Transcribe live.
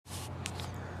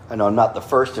I know I'm not the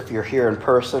first if you're here in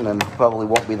person, and probably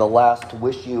won't be the last to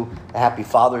wish you a happy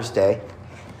Father's Day.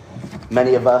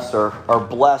 Many of us are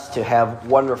blessed to have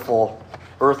wonderful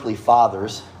earthly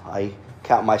fathers. I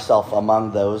count myself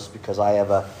among those because I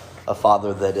have a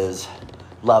father that is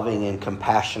loving and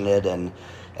compassionate, and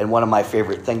one of my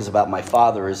favorite things about my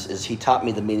father is he taught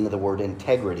me the meaning of the word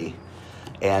integrity.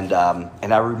 And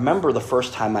I remember the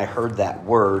first time I heard that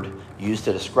word used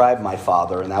to describe my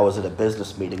father, and that was at a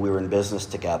business meeting. We were in business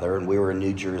together, and we were in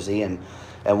New Jersey, and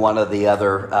one of the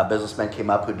other businessmen came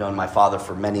up who'd known my father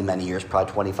for many, many years,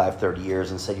 probably 25, 30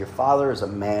 years, and said, "Your father is a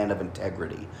man of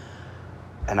integrity."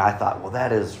 And I thought, well,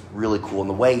 that is really cool. And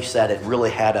the way he said it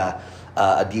really had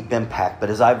a deep impact.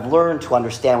 But as I've learned to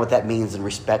understand what that means in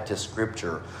respect to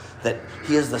Scripture, that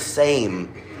he is the same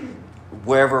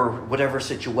whatever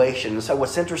situation. And so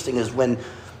what's interesting is when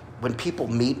people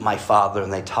meet my father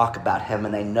and they talk about him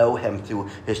and they know him through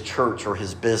his church or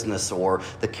his business or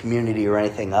the community or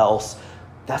anything else,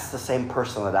 that's the same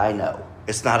person that I know.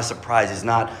 It's not a surprise. He's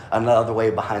not another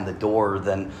way behind the door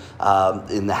than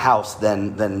in the house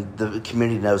than the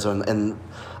community knows him and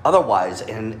otherwise.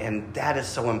 And that is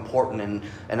so important.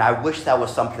 And I wish that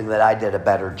was something that I did a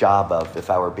better job of, if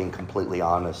I were being completely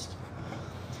honest.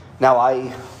 Now,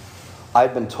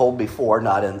 I've been told before,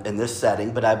 not in this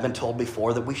setting, but I've been told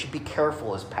before that we should be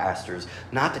careful as pastors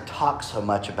not to talk so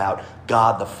much about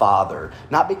God the Father,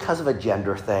 not because of a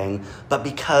gender thing, but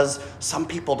because some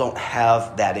people don't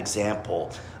have that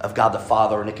example of God the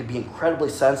Father, and it can be incredibly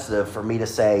sensitive for me to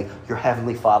say, your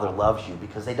Heavenly Father loves you,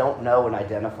 because they don't know and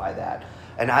identify that.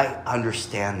 And I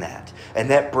understand that. And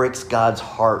that breaks God's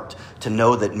heart to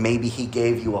know that maybe he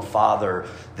gave you a father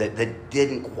that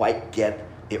didn't quite get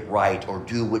it right or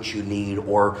do what you need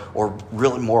or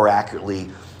really more accurately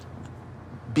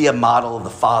be a model of the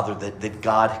father that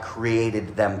God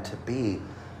created them to be.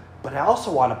 But I also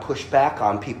want to push back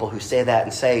on people who say that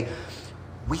and say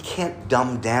we can't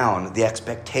dumb down the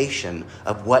expectation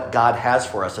of what God has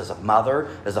for us as a mother,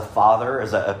 as a father,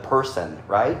 as a person,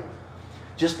 right?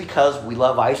 Just because we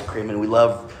love ice cream and we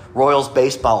love Royals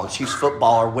baseball and Chiefs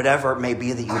football or whatever it may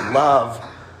be that you love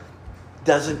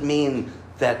doesn't mean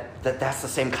that's the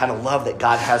same kind of love that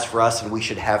God has for us and we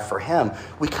should have for him.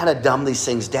 We kind of dumb these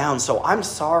things down. So I'm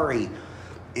sorry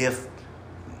if,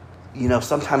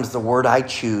 sometimes the word I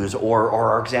choose or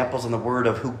our examples in the word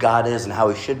of who God is and how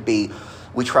he should be,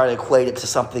 we try to equate it to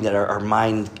something that our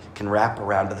mind can wrap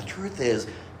around. But the truth is,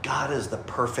 God is the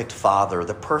perfect father,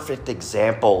 the perfect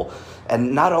example.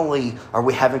 And not only are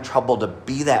we having trouble to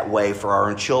be that way for our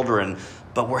own children,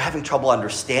 but we're having trouble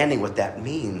understanding what that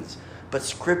means. But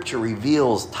Scripture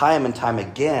reveals time and time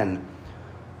again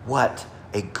what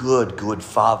a good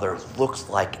father looks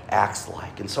like, acts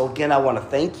like. And so again, I want to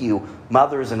thank you,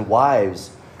 mothers and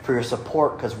wives, for your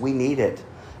support, because we need it.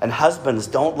 And husbands,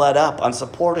 don't let up on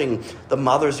supporting the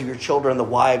mothers of your children, the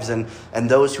wives, and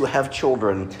those who have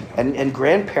children. And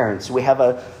grandparents, we have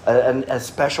a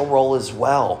special role as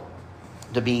well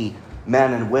to be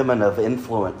men and women of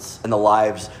influence in the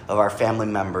lives of our family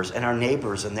members and our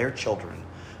neighbors and their children.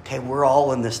 Okay, we're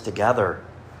all in this together.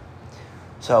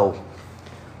 So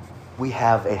we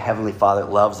have a Heavenly Father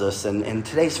that loves us. And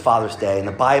today's Father's Day, and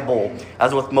the Bible,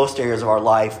 as with most areas of our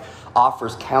life,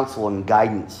 offers counsel and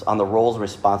guidance on the roles and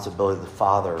responsibilities of the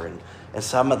father. And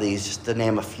some of these, just to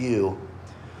name a few,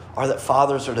 are that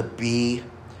fathers are to be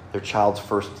their child's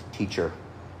first teacher.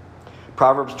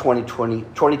 Proverbs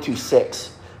 22:6,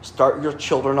 start your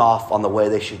children off on the way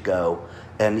they should go,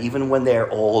 and even when they are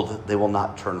old, they will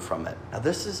not turn from it. Now,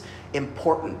 this is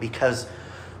important because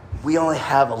we only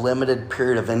have a limited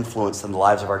period of influence in the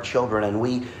lives of our children, and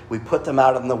we put them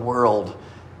out in the world,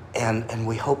 and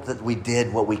we hope that we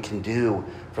did what we can do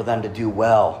for them to do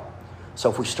well.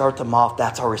 So if we start them off,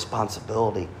 that's our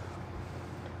responsibility.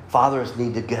 Fathers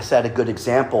need to set a good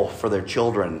example for their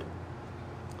children.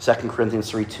 2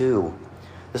 Corinthians 3:2.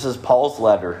 This is Paul's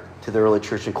letter to the early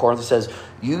church in Corinth. It says,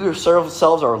 you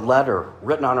yourselves are a letter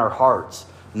written on our hearts,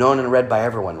 known and read by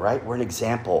everyone, right? We're an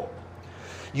example.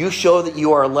 You show that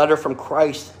you are a letter from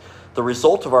Christ, the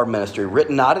result of our ministry,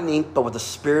 written not in ink, but with the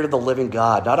Spirit of the living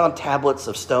God, not on tablets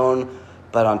of stone,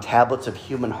 but on tablets of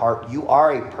human heart. You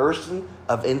are a person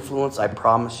of influence, I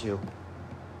promise you.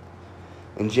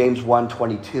 In James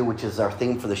 1:22, which is our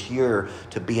theme for this year,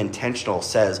 to be intentional,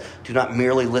 says, do not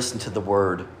merely listen to the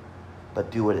word, but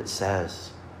do what it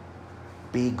says.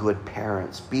 Be good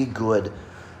parents. Be good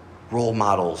role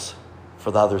models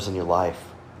for the others in your life.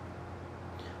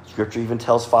 Scripture even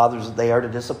tells fathers that they are to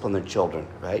discipline their children,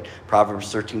 right?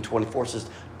 Proverbs 13:24 says,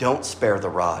 don't spare the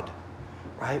rod,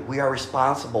 right? We are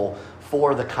responsible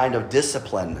for the kind of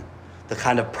discipline, the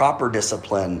kind of proper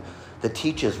discipline that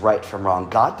teaches right from wrong.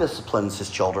 God disciplines his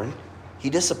children. He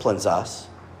disciplines us.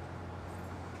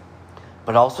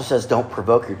 But it also says, don't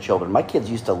provoke your children. My kids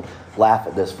used to laugh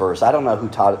at this verse. I don't know who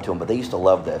taught it to them, but they used to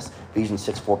love this. Ephesians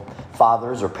 6:4,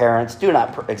 fathers or parents, do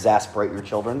not exasperate your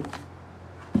children.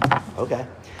 Okay.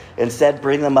 Instead,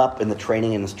 bring them up in the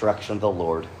training and instruction of the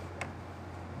Lord.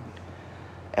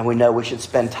 And we know we should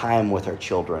spend time with our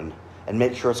children and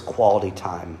make sure it's quality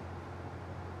time.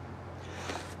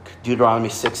 Deuteronomy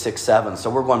 6:6-7. So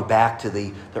we're going back to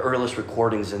the earliest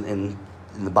recordings in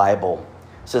the Bible.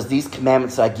 It says, these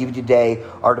commandments that I give you today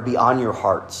are to be on your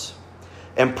hearts.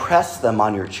 Impress them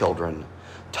on your children.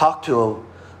 Talk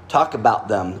about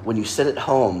them when you sit at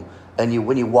home and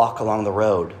when you walk along the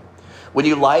road. When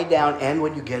you lie down and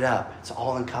when you get up. It's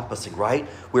all encompassing, right?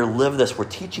 We live this. We're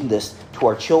teaching this to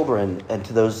our children and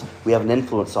to those we have an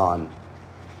influence on.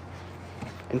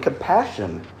 And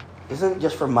compassion isn't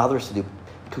just for mothers to do.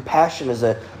 Compassion is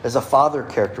a father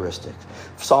characteristic.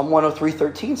 Psalm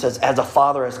 103:13 says, as a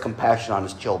father has compassion on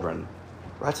his children.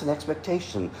 That's an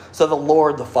expectation. So the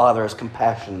Lord, the Father, has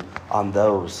compassion on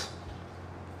those.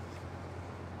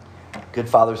 Good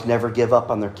fathers never give up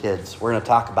on their kids. We're going to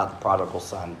talk about the prodigal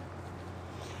son.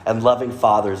 And loving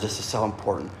fathers, this is so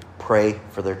important. Pray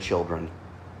for their children.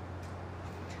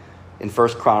 In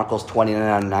 1 Chronicles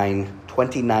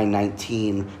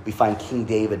 29:19, we find King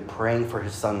David praying for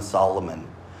his son Solomon.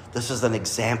 This is an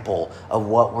example of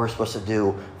what we're supposed to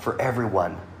do for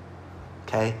everyone.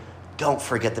 Okay? Don't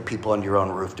forget the people under your own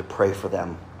roof to pray for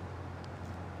them.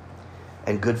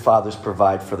 And good fathers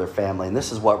provide for their family. And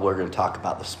this is what we're going to talk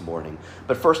about this morning.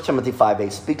 But 1 Timothy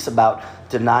 5:8 speaks about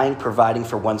denying providing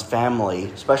for one's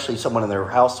family, especially someone in their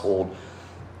household,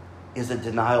 is a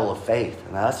denial of faith.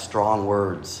 And that's strong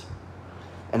words.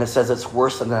 And it says it's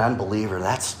worse than an unbeliever.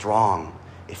 That's strong.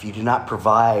 If you do not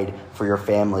provide for your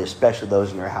family, especially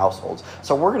those in your households.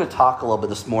 So we're going to talk a little bit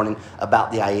this morning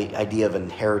about the idea of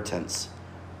inheritance.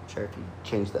 Sure, if you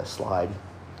change that slide.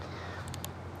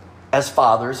 As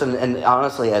fathers, and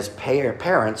honestly as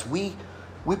parents, we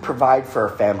provide for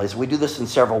our families. We do this in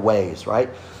several ways, right?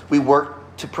 We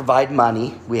work to provide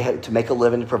money. We have to make a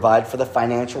living, to provide for the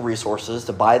financial resources,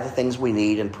 to buy the things we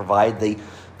need and provide the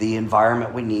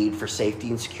environment we need for safety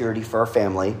and security for our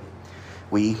family.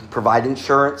 We provide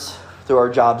insurance through our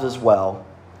jobs as well.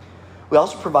 We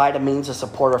also provide a means to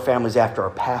support our families after our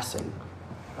passing,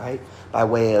 right? By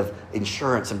way of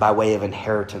insurance and by way of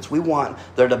inheritance. We want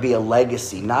there to be a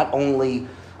legacy, not only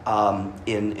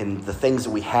in the things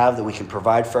that we have that we can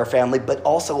provide for our family, but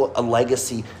also a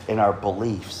legacy in our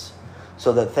beliefs.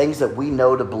 So that things that we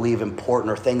know to believe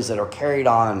important are things that are carried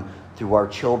on through our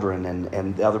children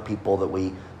and the other people that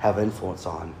we have influence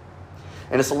on.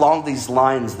 And it's along these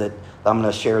lines that I'm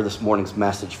going to share this morning's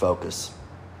message focus.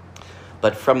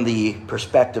 But from the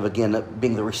perspective, again, of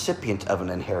being the recipient of an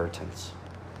inheritance.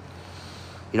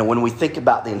 You know, when we think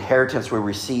about the inheritance we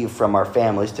receive from our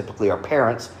families, typically our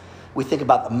parents, we think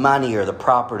about the money or the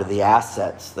property, the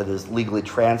assets that is legally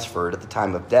transferred at the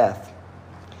time of death.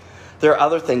 There are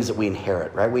other things that we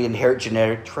inherit, right? We inherit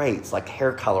genetic traits like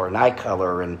hair color and eye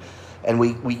color, and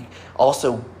we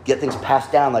also get things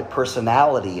passed down like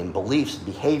personality and beliefs and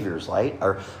behaviors, right?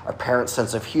 Our parents'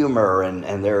 sense of humor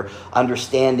and their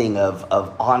understanding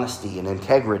of honesty and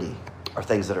integrity are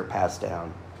things that are passed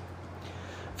down.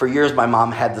 For years, my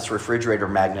mom had this refrigerator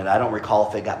magnet. I don't recall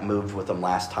if it got moved with them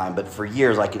last time, but for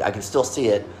years, I could still see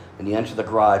it. When you enter the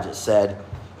garage, it said,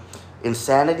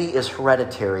 "Insanity is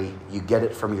hereditary. You get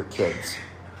it from your kids."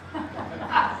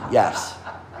 Yes.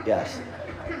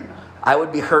 I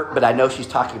would be hurt, but I know she's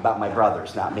talking about my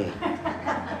brothers, not me.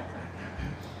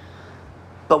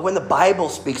 But when the Bible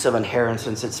speaks of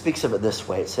inheritance, it speaks of it this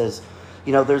way. It says,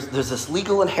 you know, there's this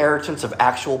legal inheritance of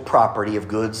actual property of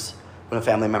goods when a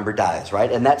family member dies,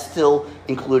 right? And that's still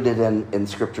included in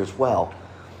Scripture as well.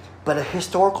 But a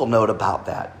historical note about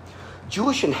that.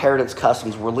 Jewish inheritance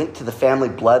customs were linked to the family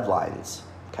bloodlines.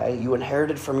 Okay, you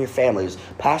inherited from your families,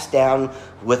 passed down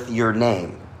with your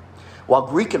name. While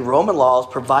Greek and Roman laws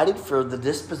provided for the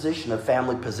disposition of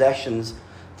family possessions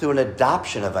through an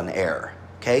adoption of an heir.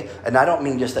 Okay, and I don't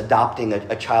mean just adopting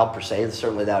a child per se.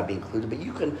 Certainly that would be included, but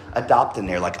you can adopt an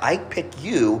heir. Like, I pick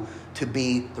you to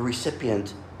be the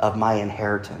recipient of my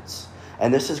inheritance.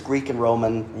 And this is Greek and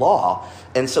Roman law.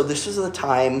 And so this is the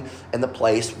time and the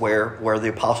place where the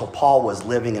Apostle Paul was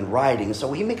living and writing.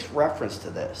 So he makes reference to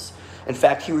this. In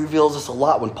fact, he reveals this a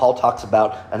lot when Paul talks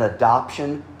about an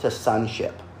adoption to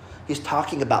sonship. He's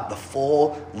talking about the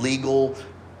full legal,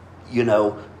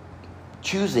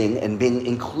 choosing and being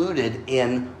included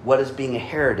in what is being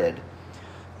inherited.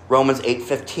 Romans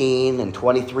 8:15 and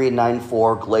 23 and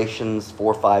 9:4, Galatians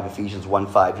 4:5, Ephesians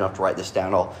 1:5, you don't have to write this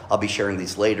down, I'll be sharing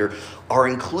these later, are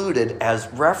included as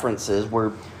references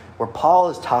where Paul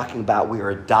is talking about we are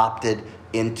adopted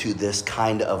into this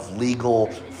kind of legal,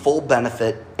 full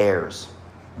benefit heirs.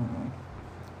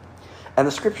 And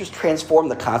the scriptures transform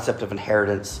the concept of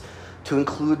inheritance to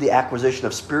include the acquisition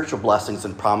of spiritual blessings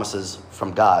and promises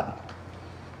from God.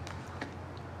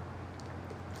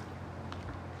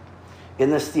 In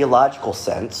this theological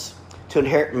sense, to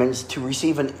inherit means to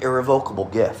receive an irrevocable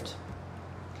gift,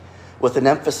 with an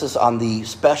emphasis on the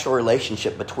special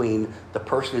relationship between the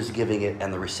person who's giving it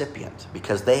and the recipient,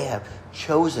 because they have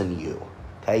chosen you.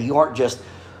 Okay, you aren't just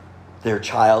their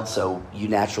child, so you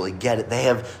naturally get it. They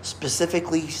have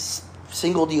specifically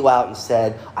singled you out and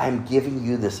said, I'm giving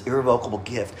you this irrevocable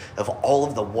gift of all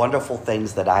of the wonderful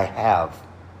things that I have.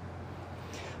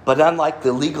 But unlike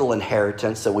the legal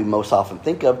inheritance that we most often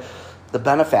think of, the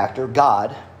benefactor,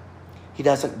 God, he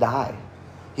doesn't die.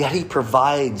 Yet he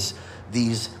provides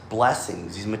these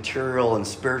blessings, these material and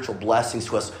spiritual blessings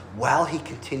to us while he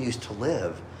continues to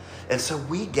live. And so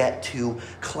we get to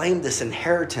claim this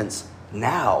inheritance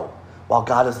now while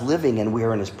God is living and we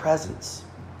are in his presence.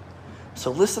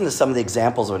 So listen to some of the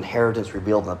examples of inheritance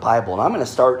revealed in the Bible. And I'm going to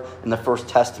start in the First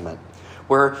Testament,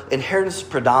 where inheritance is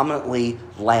predominantly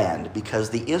land,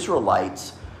 because the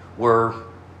Israelites were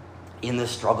in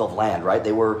this struggle of land, right?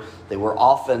 They were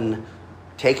often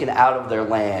taken out of their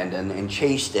land and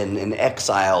chased and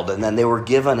exiled, and then they were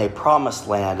given a promised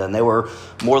land, and they were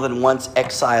more than once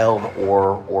exiled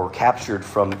or captured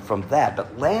from that.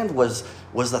 But land was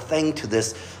the thing to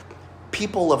this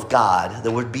people of God that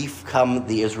would become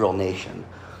the Israel nation.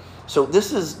 So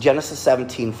this is Genesis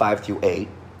 17, 5-8,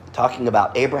 talking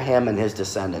about Abraham and his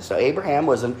descendants. Now Abraham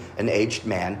was an aged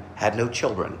man, had no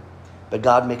children. But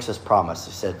God makes this promise.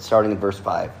 He said, starting in verse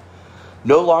 5,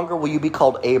 no longer will you be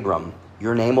called Abram.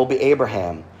 Your name will be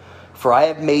Abraham. For I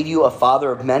have made you a father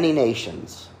of many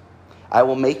nations. I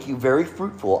will make you very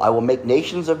fruitful. I will make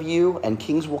nations of you, and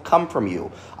kings will come from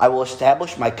you. I will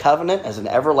establish my covenant as an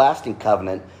everlasting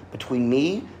covenant between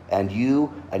me and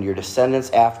you and your descendants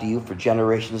after you for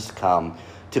generations to come,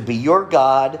 to be your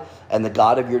God and the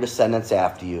God of your descendants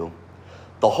after you.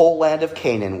 The whole land of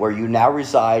Canaan, where you now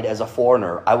reside as a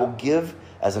foreigner, I will give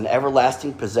as an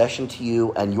everlasting possession to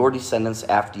you and your descendants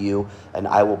after you, and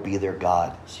I will be their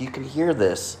God. So you can hear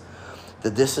this,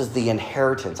 that this is the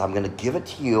inheritance. I'm going to give it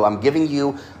to you. I'm giving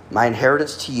you my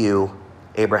inheritance to you,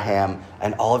 Abraham,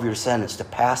 and all of your descendants to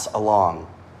pass along.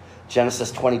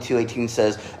 Genesis 22:18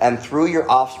 says, and through your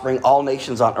offspring, all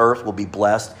nations on earth will be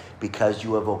blessed because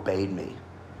you have obeyed me.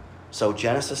 So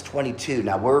Genesis 22,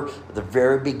 now we're at the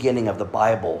very beginning of the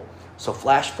Bible. So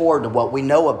flash forward to what we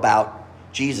know about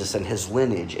Jesus and his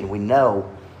lineage, and we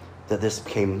know that this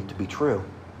came to be true.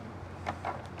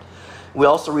 We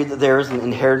also read that there is an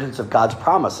inheritance of God's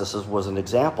promise. This was an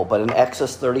example. But in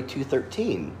Exodus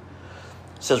 32:13, it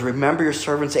says, remember your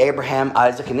servants Abraham,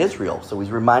 Isaac, and Israel. So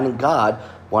he's reminding God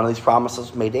one of these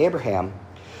promises made to Abraham,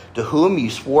 to whom you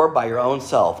swore by your own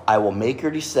self, I will make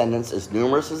your descendants as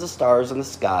numerous as the stars in the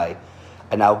sky,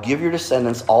 and I'll give your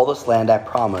descendants all this land I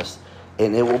promised,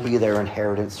 and it will be their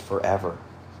inheritance forever.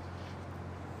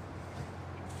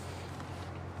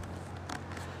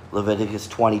 Leviticus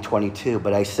 20:22,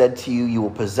 but I said to you, you will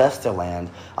possess the land.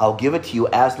 I'll give it to you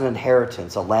as an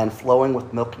inheritance, a land flowing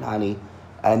with milk and honey.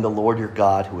 I am the Lord your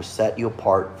God who has set you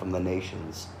apart from the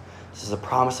nations. This is a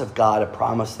promise of God, a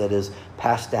promise that is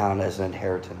passed down as an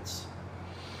inheritance.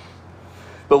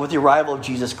 But with the arrival of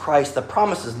Jesus Christ, the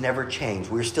promise has never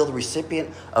changed. We're still the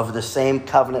recipient of the same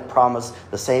covenant promise,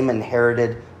 the same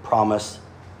inherited promise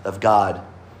of God.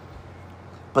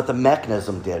 But the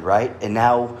mechanism did, right? And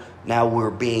now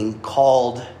we're being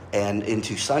called and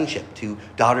into sonship, to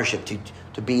daughtership,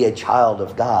 to be a child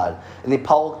of God. And the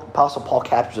Apostle Paul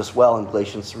captures this well in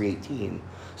Galatians 3:18.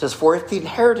 It says, for if the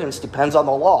inheritance depends on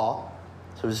the law,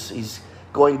 so he's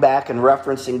going back and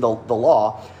referencing the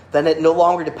law, then it no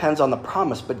longer depends on the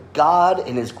promise, but God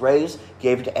in his grace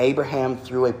gave it to Abraham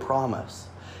through a promise.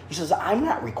 He says, I'm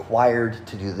not required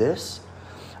to do this.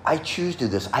 I choose to do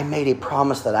this. I made a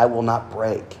promise that I will not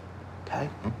break. Okay?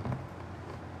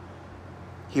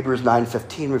 Hebrews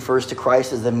 9:15 refers to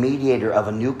Christ as the mediator of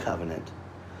a new covenant,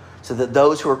 so that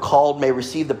those who are called may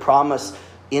receive the promise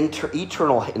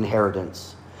eternal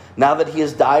inheritance, now that he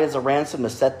has died as a ransom to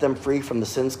set them free from the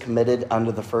sins committed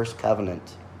under the first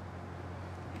covenant.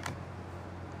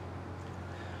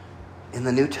 In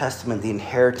the New Testament, the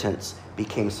inheritance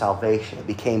became salvation. It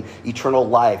became eternal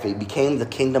life. It became the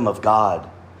kingdom of God.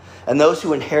 And those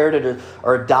who inherited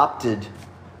are adopted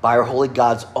by our holy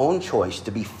God's own choice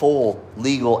to be full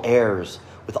legal heirs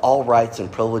with all rights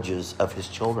and privileges of his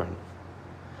children.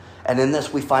 And in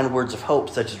this we find words of hope,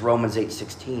 such as Romans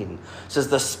 8:16. It says,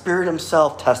 the Spirit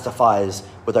himself testifies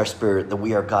with our spirit that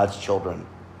we are God's children.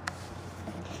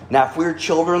 Now, if we're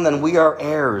children, then we are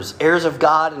heirs, heirs of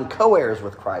God and co-heirs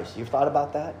with Christ. You've thought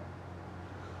about that?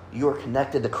 You are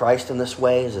connected to Christ in this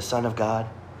way as a son of God,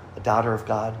 a daughter of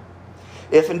God.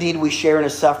 If indeed we share in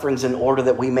his sufferings in order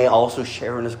that we may also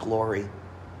share in his glory.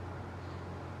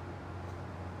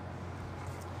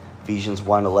 Ephesians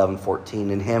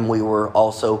 1:11-14. In him we were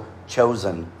also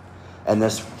chosen. And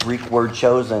this Greek word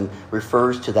chosen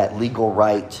refers to that legal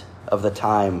right of the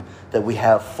time, that we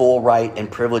have full right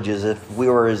and privileges if we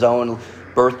were his own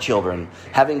birth children,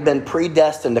 having been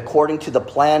predestined according to the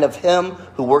plan of him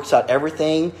who works out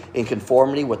everything in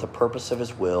conformity with the purpose of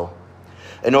his will,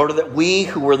 in order that we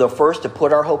who were the first to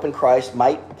put our hope in Christ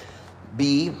might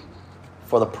be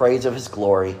for the praise of his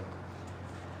glory.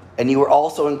 And you were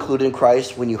also included in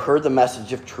Christ when you heard the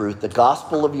message of truth, the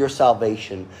gospel of your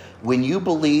salvation. When you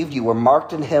believed, you were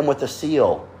marked in him with a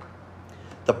seal,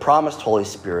 the promised Holy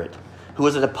Spirit, who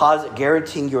is a deposit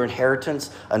guaranteeing your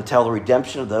inheritance until the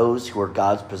redemption of those who are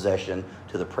God's possession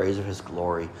to the praise of his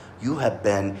glory. You have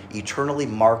been eternally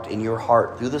marked in your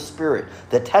heart through the Spirit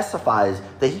that testifies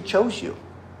that he chose you.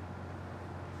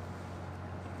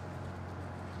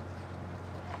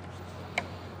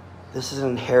 This is an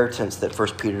inheritance that 1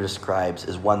 Peter describes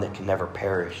as one that can never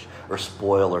perish or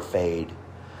spoil or fade.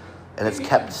 And it's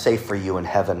kept safe for you in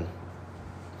heaven.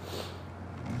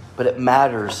 But it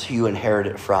matters who you inherit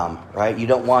it from, right? You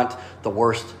don't want the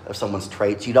worst of someone's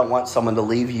traits. You don't want someone to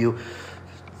leave you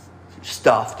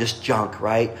stuff, just junk,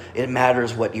 right? It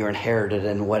matters what you're inherited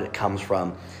and what it comes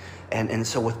from. And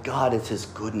so with God, it's his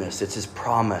goodness. It's his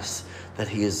promise that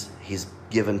he's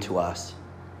given to us.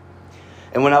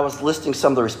 And when I was listing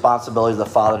some of the responsibilities of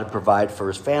the father to provide for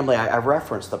his family, I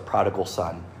referenced the prodigal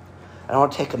son. And I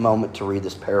want to take a moment to read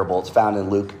this parable. It's found in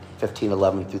Luke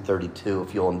 15:11-32,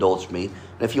 if you'll indulge me.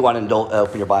 And if you want to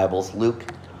open your Bibles, Luke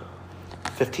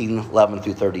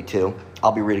 15:11-32.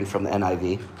 I'll be reading from the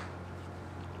NIV. It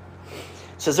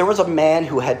says, there was a man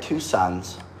who had 2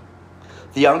 sons.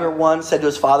 The younger one said to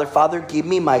his father, Father, give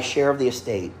me my share of the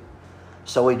estate.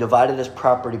 So he divided his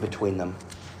property between them.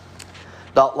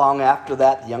 Not long after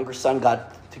that, the younger son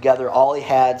got together all he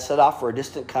had, set off for a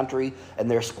distant country, and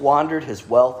there squandered his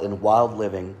wealth in wild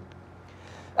living.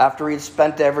 After he had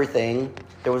spent everything,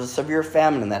 there was a severe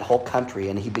famine in that whole country,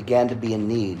 and he began to be in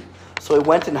need. So he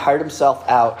went and hired himself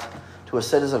out to a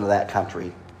citizen of that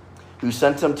country, who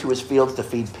sent him to his fields to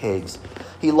feed pigs.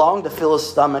 He longed to fill his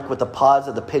stomach with the pods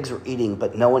that the pigs were eating,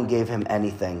 but no one gave him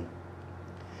anything.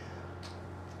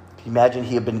 Can you imagine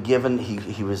he had been given,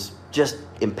 he was just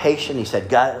impatient. He said,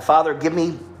 God, Father, give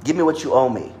me what you owe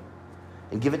me,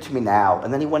 and give it to me now.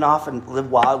 And then he went off and lived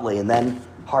wildly, and then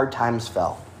hard times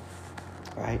fell,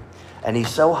 right? And he's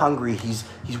so hungry, he's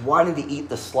wanting to eat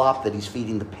the slop that he's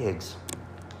feeding the pigs.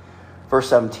 Verse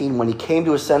 17, when he came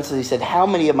to his senses, he said, how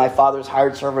many of my father's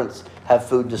hired servants have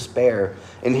food to spare?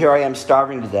 And here I am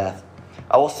starving to death.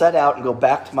 I will set out and go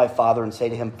back to my father and say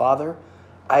to him, Father,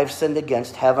 I have sinned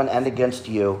against heaven and against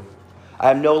you.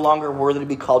 I am no longer worthy to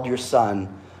be called your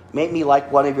son. Make me like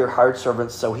one of your hired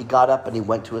servants. So he got up and he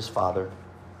went to his father.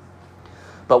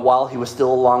 But while he was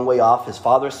still a long way off, his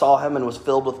father saw him and was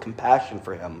filled with compassion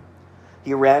for him.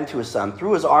 He ran to his son,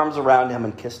 threw his arms around him,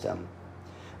 and kissed him.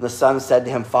 And the son said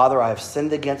to him, Father, I have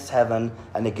sinned against heaven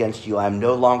and against you. I am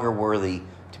no longer worthy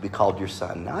to be called your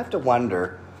son. Now I have to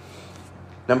wonder,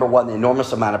 number one, the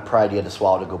enormous amount of pride he had to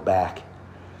swallow to go back.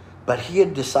 But he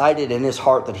had decided in his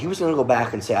heart that he was going to go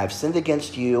back and say, I've sinned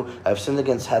against you, I've sinned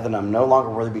against heaven, I'm no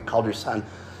longer worthy to be called your son,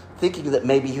 thinking that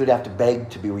maybe he would have to beg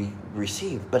to be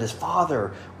received. But his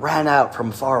father ran out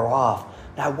from far off.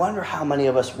 Now I wonder how many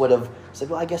of us would have said,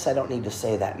 well, I guess I don't need to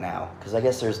say that now, because I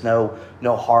guess there's no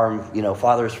harm,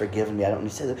 Father has forgiven me, I don't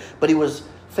need to say that. But he was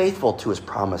faithful to his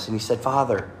promise, and he said,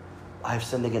 Father, I've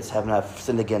sinned against heaven, I've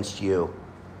sinned against you.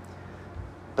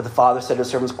 But the father said to his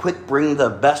servants, quick, bring the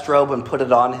best robe and put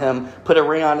it on him. Put a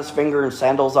ring on his finger and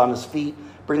sandals on his feet.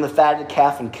 Bring the fatted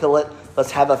calf and kill it.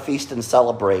 Let's have a feast and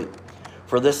celebrate.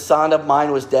 For this son of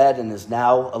mine was dead and is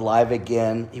now alive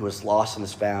again. He was lost and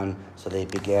is found. So they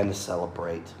began to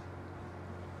celebrate.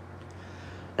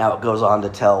 Now it goes on to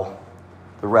tell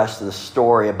the rest of the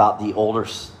story about the older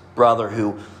brother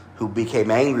who became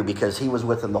angry because he was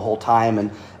with him the whole time.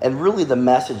 And really the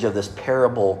message of this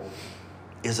parable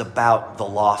is about the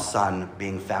lost son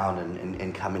being found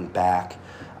and coming back,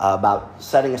 about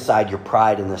setting aside your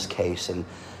pride in this case.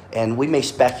 And we may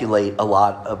speculate a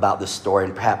lot about this story,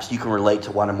 and perhaps you can relate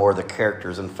to one or more of the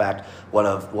characters. In fact, one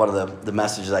of the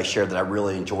messages I shared that I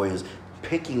really enjoy is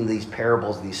picking these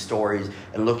parables, these stories,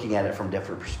 and looking at it from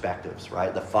different perspectives,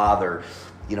 right? The father,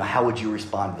 how would you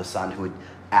respond to the son who would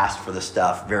ask for the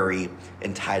stuff, very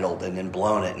entitled, and then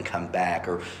blown it and come back?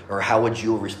 Or how would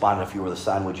you respond if you were the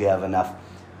son? Would you have enough,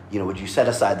 would you set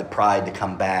aside the pride to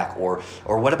come back? Or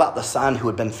what about the son who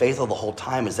had been faithful the whole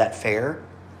time? Is that fair?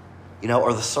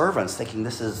 Or the servants thinking,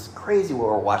 this is crazy what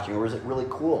we're watching, or is it really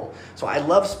cool? So I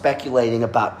love speculating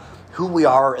about who we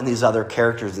are in these other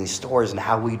characters in these stories and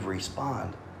how we'd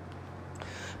respond.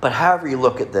 But however you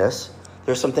look at this,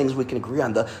 there's some things we can agree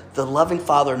on. The loving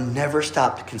father never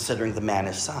stopped considering the man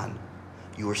his son.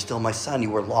 You were still my son. You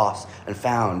were lost and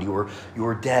found. You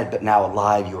were dead, but now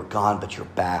alive. You were gone, but you're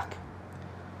back.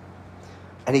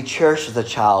 And he cherishes the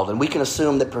child. And we can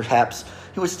assume that perhaps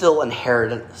he would still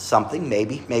inherit something,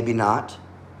 maybe not.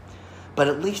 But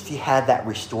at least he had that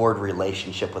restored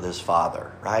relationship with his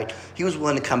father, right? He was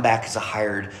willing to come back as a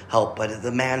hired help, but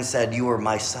the man said, you are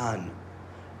my son.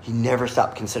 He never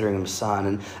stopped considering him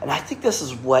son. And I think this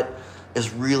is what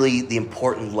is really the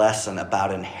important lesson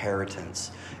about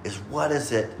inheritance, is what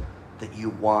is it that you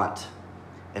want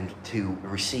and to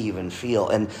receive and feel.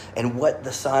 And what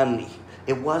the son,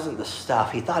 it wasn't the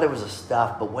stuff. He thought it was the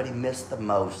stuff, but what he missed the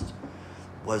most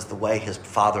was the way his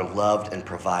father loved and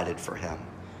provided for him.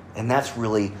 And that's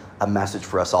really a message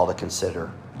for us all to consider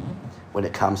when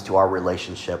it comes to our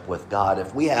relationship with God.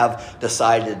 If we have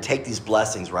decided to take these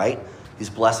blessings, right? These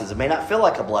blessings, it may not feel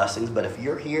like a blessing, but if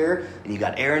you're here and you've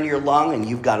got air in your lung and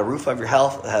you've got a roof over your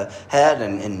head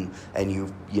and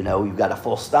you've got a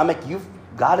full stomach,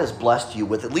 God has blessed you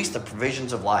with at least the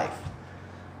provisions of life.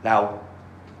 Now,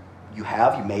 you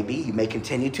may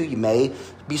continue to, you may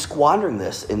be squandering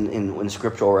this in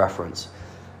scriptural reference.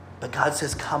 But God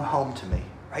says, come home to me,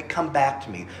 right? Come back to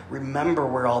me. Remember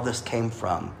where all this came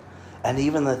from. And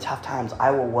even in the tough times,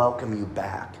 I will welcome you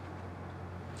back.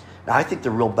 Now, I think the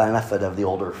real benefit of the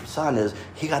older son is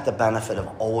he got the benefit of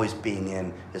always being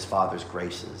in his father's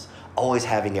graces, always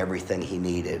having everything he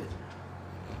needed.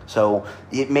 So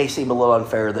it may seem a little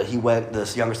unfair that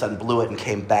this younger son blew it and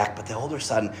came back, but the older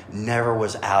son never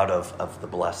was out of the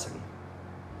blessing.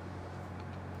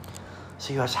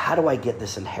 So you ask, how do I get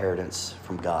this inheritance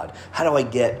from God? How do I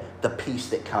get the peace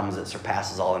that comes that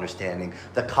surpasses all understanding,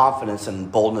 the confidence and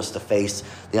boldness to face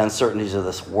the uncertainties of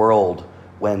this world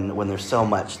when there's so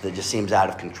much that just seems out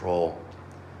of control?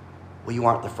 Well, you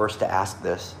aren't the first to ask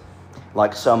this.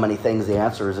 Like so many things, the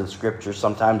answer is in Scripture.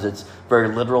 Sometimes it's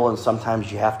very literal, and sometimes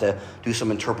you have to do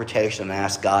some interpretation and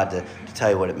ask God to tell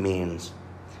you what it means.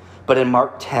 But in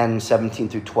Mark 10, 17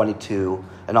 through 22,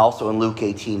 and also in Luke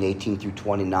 18, 18 through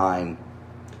 29,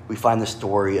 we find the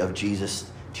story of Jesus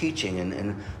teaching.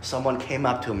 And someone came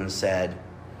up to him and said,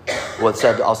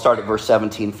 I'll start at verse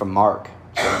 17 from Mark.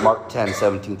 So Mark 10,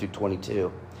 17 through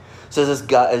 22. It says,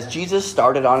 as Jesus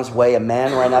started on his way, a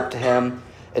man ran up to him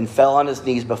and fell on his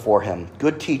knees before him.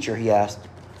 Good teacher, he asked,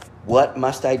 what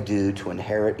must I do to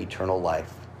inherit eternal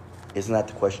life? Isn't that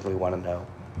the question we want to know?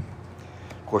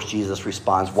 Of course, Jesus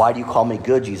responds, why do you call me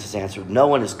good? Jesus answered, no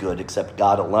one is good except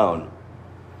God alone.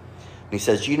 And he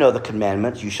says, you know the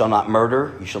commandments. You shall not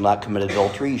murder. You shall not commit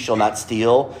adultery. You shall not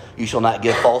steal. You shall not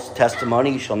give false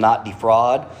testimony. You shall not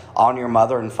defraud. Honor your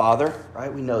mother and father.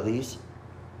 Right? We know these.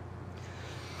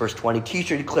 Verse 20,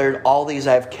 teacher declared, all these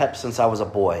I have kept since I was a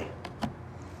boy.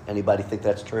 Anybody think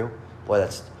that's true? Boy,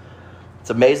 it's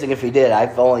amazing if he did.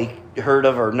 I've only heard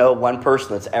of or know one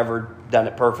person that's ever done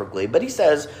it perfectly. But he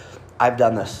says, I've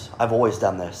done this. I've always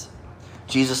done this.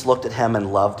 Jesus looked at him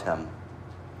and loved him.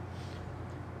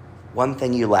 One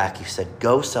thing you lack, he said,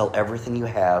 go sell everything you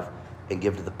have and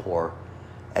give to the poor,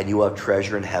 and you will have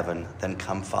treasure in heaven. Then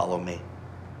come follow me.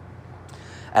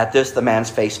 At this, the man's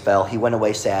face fell. He went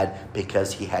away sad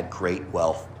because he had great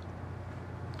wealth.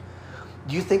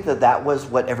 Do you think that was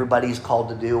what everybody's called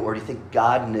to do? Or do you think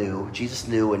Jesus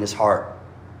knew in his heart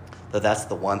that that's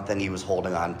the one thing he was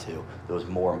holding on to that was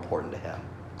more important to him?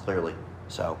 Clearly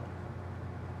so.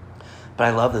 But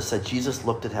I love this, that Jesus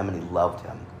looked at him and he loved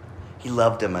him. He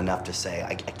loved him enough to say,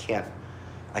 I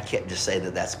can't just say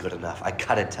that that's good enough. I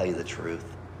got to tell you the truth.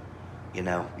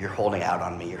 You're holding out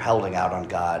on me. You're holding out on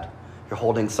God. You're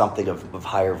holding something of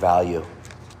higher value.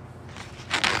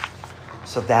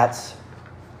 So that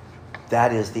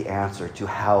is the answer to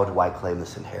how do I claim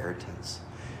this inheritance.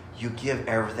 You give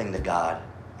everything to God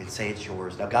and say it's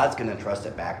yours. Now, God's going to entrust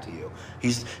it back to you.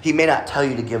 He may not tell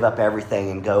you to give up everything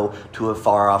and go to a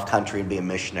far-off country and be a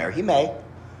missionary. He may,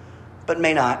 but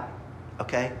may not,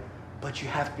 okay? But you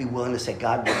have to be willing to say,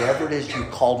 God, whatever it is you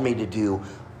called me to do,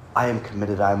 I am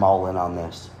committed. I'm all in on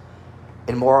this.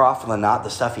 And more often than not, the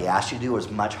stuff he asks you to do is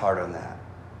much harder than that.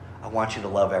 I want you to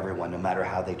love everyone, no matter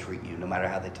how they treat you, no matter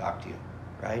how they talk to you.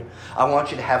 right? I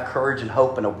want you to have courage and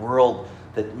hope in a world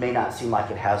that may not seem like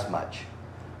it has much.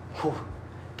 Whew.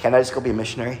 Can I just go be a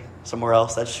missionary somewhere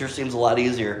else? That sure seems a lot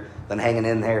easier than hanging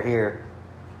in there here.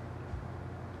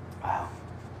 Wow.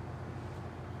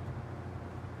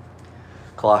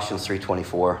 Colossians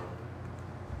 3:24.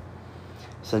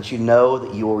 Since you know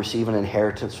that you will receive an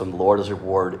inheritance from the Lord as a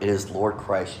reward, it is Lord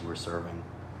Christ you are serving.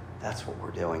 That's what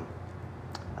we're doing.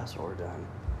 That's what we're doing.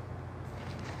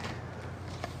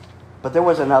 But there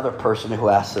was another person who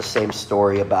asked the same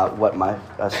story about what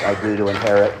I do to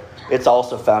inherit. It's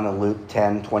also found in Luke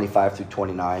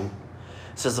 10:25-29. It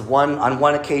says, on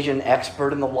one occasion, an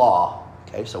expert in the law,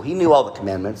 okay, so he knew all the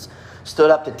commandments,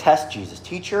 stood up to test Jesus.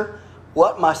 Teacher,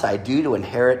 what must I do to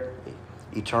inherit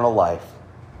eternal life?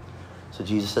 So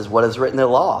Jesus says, what is written in the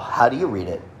law? How do you read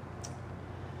it?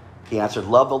 He answered,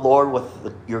 love the Lord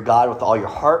your God with all your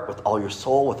heart, with all your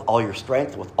soul, with all your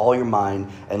strength, with all your mind,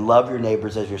 and love your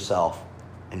neighbors as yourself.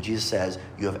 And Jesus says,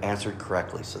 you have answered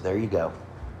correctly. So there you go.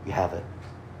 You have it.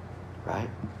 Right?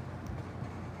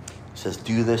 He says,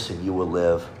 do this and you will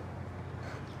live.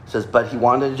 He says, but he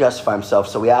wanted to justify himself.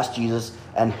 So he asked Jesus,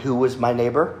 and who was my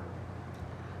neighbor?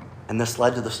 And this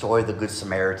led to the story of the Good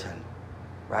Samaritan.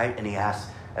 Right? And he asked,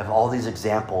 of all these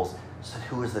examples, so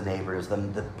who is the neighbor? Is the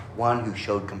one who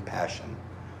showed compassion,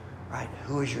 right?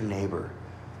 Who is your neighbor?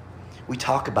 We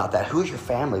talk about that. Who is your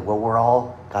family? Well, we're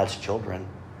all God's children.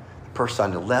 The person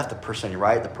on your left, the person on your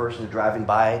right, the person driving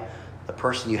by, the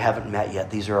person you haven't met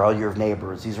yet. These are all your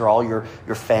neighbors. These are all your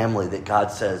family that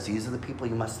God says, these are the people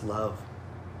you must love.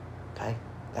 Okay?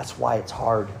 That's why it's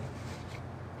hard.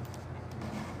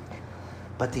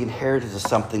 But the inheritance is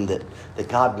something that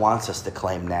God wants us to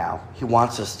claim now. He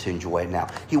wants us to enjoy now.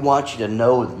 He wants you to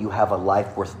know that you have a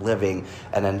life worth living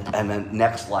and a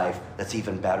next life that's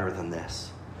even better than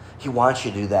this. He wants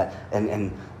you to do that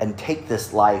and take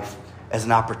this life as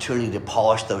an opportunity to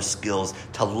polish those skills,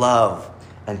 to love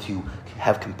and to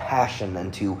have compassion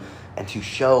and to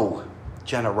show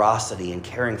generosity and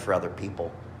caring for other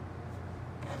people.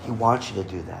 He wants you to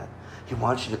do that. He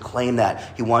wants you to claim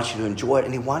that. He wants you to enjoy it,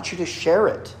 and he wants you to share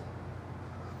it.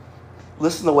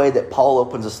 Listen to the way that Paul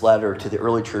opens this letter to the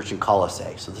early church in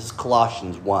Colossae. So this is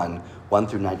Colossians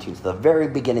 1:1-19. So the very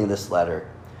beginning of this letter.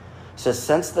 It says,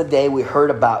 since the day we heard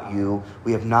about you,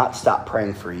 we have not stopped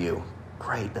praying for you.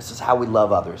 Great. This is how we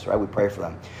love others, right? We pray for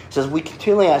them. It says, we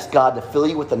continually ask God to fill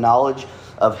you with the knowledge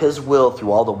of his will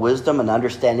through all the wisdom and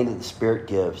understanding that the Spirit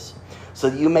gives, so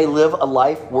that you may live a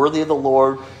life worthy of the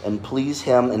Lord and please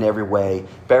him in every way,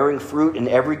 bearing fruit in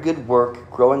every good work,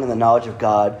 growing in the knowledge of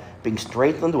God, being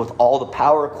strengthened with all the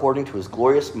power according to his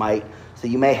glorious might, so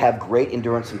you may have great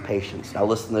endurance and patience. Now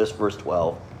listen to this, verse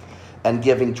 12. And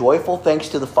giving joyful thanks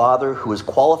to the Father who has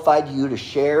qualified you to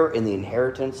share in the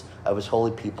inheritance of his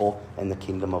holy people in the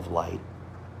kingdom of light.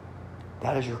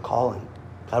 That is your calling.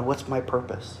 God, what's my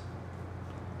purpose?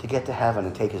 To get to heaven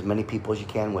and take as many people as you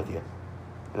can with you.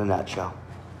 In a nutshell.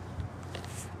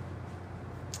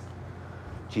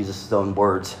 Jesus' own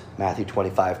words, Matthew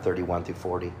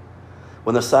 25:31-40.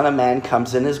 When the Son of Man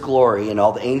comes in his glory and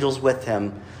all the angels with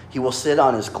him, he will sit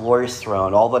on his glorious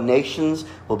throne. All the nations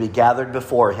will be gathered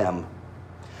before him.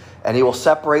 And he will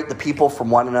separate the people from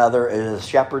one another as a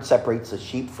shepherd separates the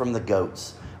sheep from the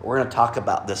goats. We're going to talk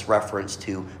about this reference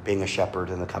to being a shepherd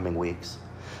in the coming weeks.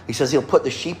 He says he'll put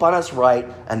the sheep on his right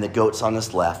and the goats on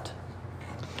his left.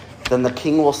 Then the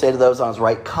king will say to those on his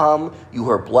right, come, you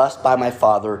who are blessed by my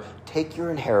Father, take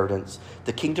your inheritance,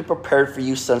 the kingdom prepared for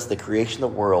you since the creation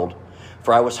of the world.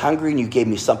 For I was hungry, and you gave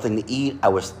me something to eat. I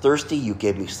was thirsty, you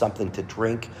gave me something to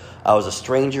drink. I was a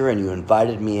stranger, and you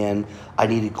invited me in. I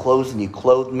needed clothes, and you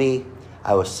clothed me.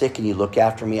 I was sick, and you looked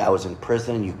after me. I was in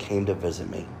prison, and you came to visit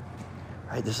me.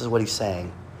 Right? This is what he's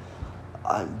saying.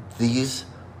 These,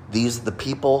 the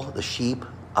people, the sheep,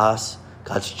 us,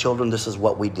 God's children, this is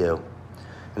what we do.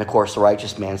 And of course, the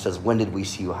righteous man says, when did we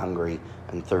see you hungry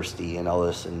and thirsty and all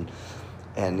this?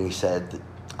 And he said,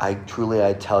 I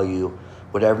tell you,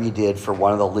 whatever you did for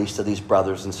one of the least of these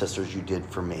brothers and sisters, you did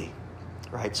for me.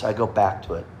 Right? So I go back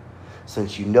to it.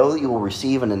 Since you know that you will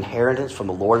receive an inheritance from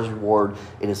the Lord's reward,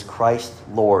 it is Christ,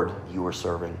 Lord, you are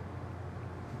serving.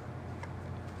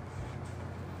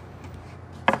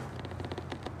 I'd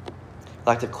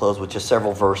like to close with just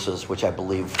several verses which I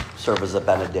believe serve as a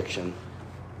benediction.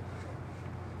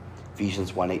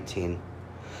 Ephesians 1:18.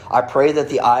 I pray that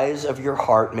the eyes of your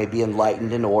heart may be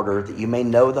enlightened in order that you may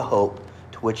know the hope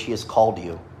to which he has called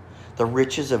you, the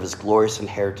riches of his glorious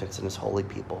inheritance in his holy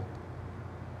people.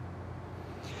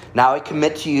 Now I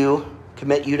commit you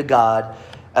to God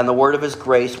and the word of his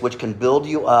grace, which can build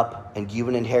you up and give you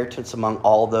an inheritance among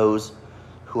all those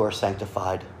who are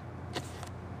sanctified.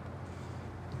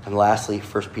 And lastly,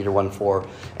 1 Peter 1:4,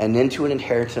 and into an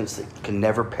inheritance that can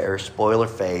never perish, spoil, or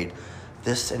fade.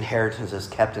 This inheritance is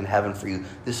kept in heaven for you.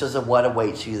 This is what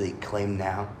awaits you that you claim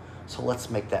now. So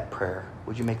let's make that prayer.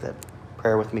 Would you make that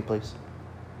prayer with me, please?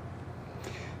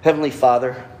 Heavenly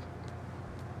Father,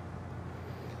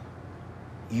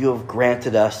 you have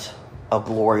granted us a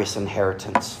glorious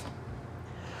inheritance.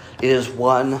 It is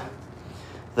one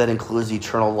that includes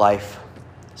eternal life,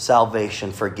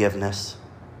 salvation, forgiveness.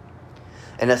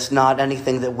 And it's not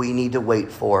anything that we need to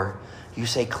wait for. You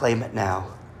say, claim it now.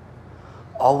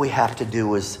 All we have to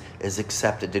do is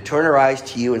accept it. To turn our eyes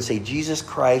to you and say, Jesus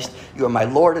Christ, you are my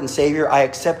Lord and Savior. I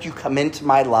accept you. Come into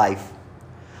my life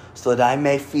so that I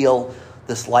may feel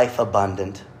this life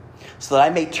abundant. So that I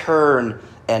may turn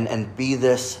and be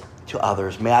this to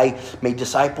others. May I make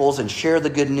disciples and share the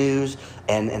good news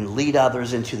and lead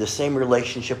others into the same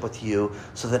relationship with you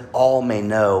so that all may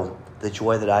know the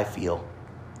joy that I feel.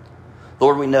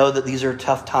 Lord, we know that these are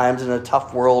tough times in a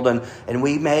tough world, and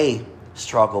we may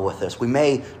struggle with this. We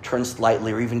may turn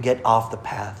slightly or even get off the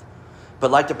path. But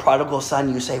like the prodigal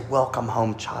son, you say, welcome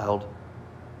home, child.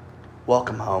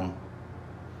 Welcome home.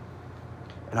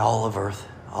 And all of earth,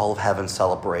 all of heaven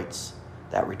celebrates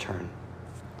that return.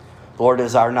 Lord, it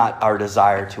is not our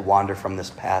desire to wander from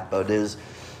this path, but it is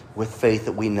with faith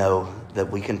that we know that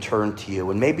we can turn to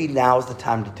you. And maybe now is the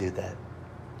time to do that.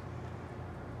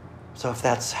 So if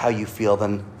that's how you feel,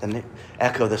 then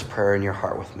echo this prayer in your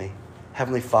heart with me.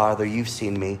 Heavenly Father, you've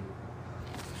seen me.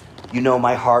 You know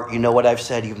my heart. You know what I've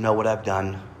said. You know what I've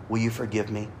done. Will you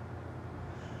forgive me?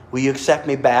 Will you accept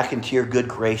me back into your good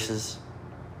graces?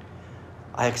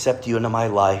 I accept you into my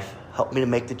life. Help me to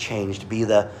make the change, to be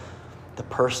the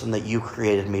person that you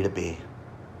created me to be.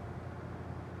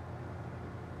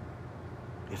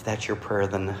 If that's your prayer,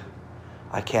 then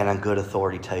I can on good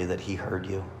authority tell you that he heard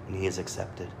you and he is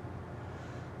accepted.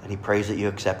 And he prays that you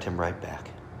accept him right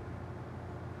back.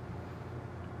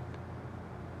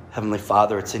 Heavenly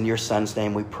Father, it's in your Son's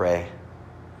name we pray.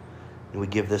 And we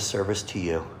give this service to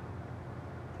you.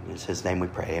 In his name we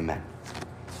pray, amen.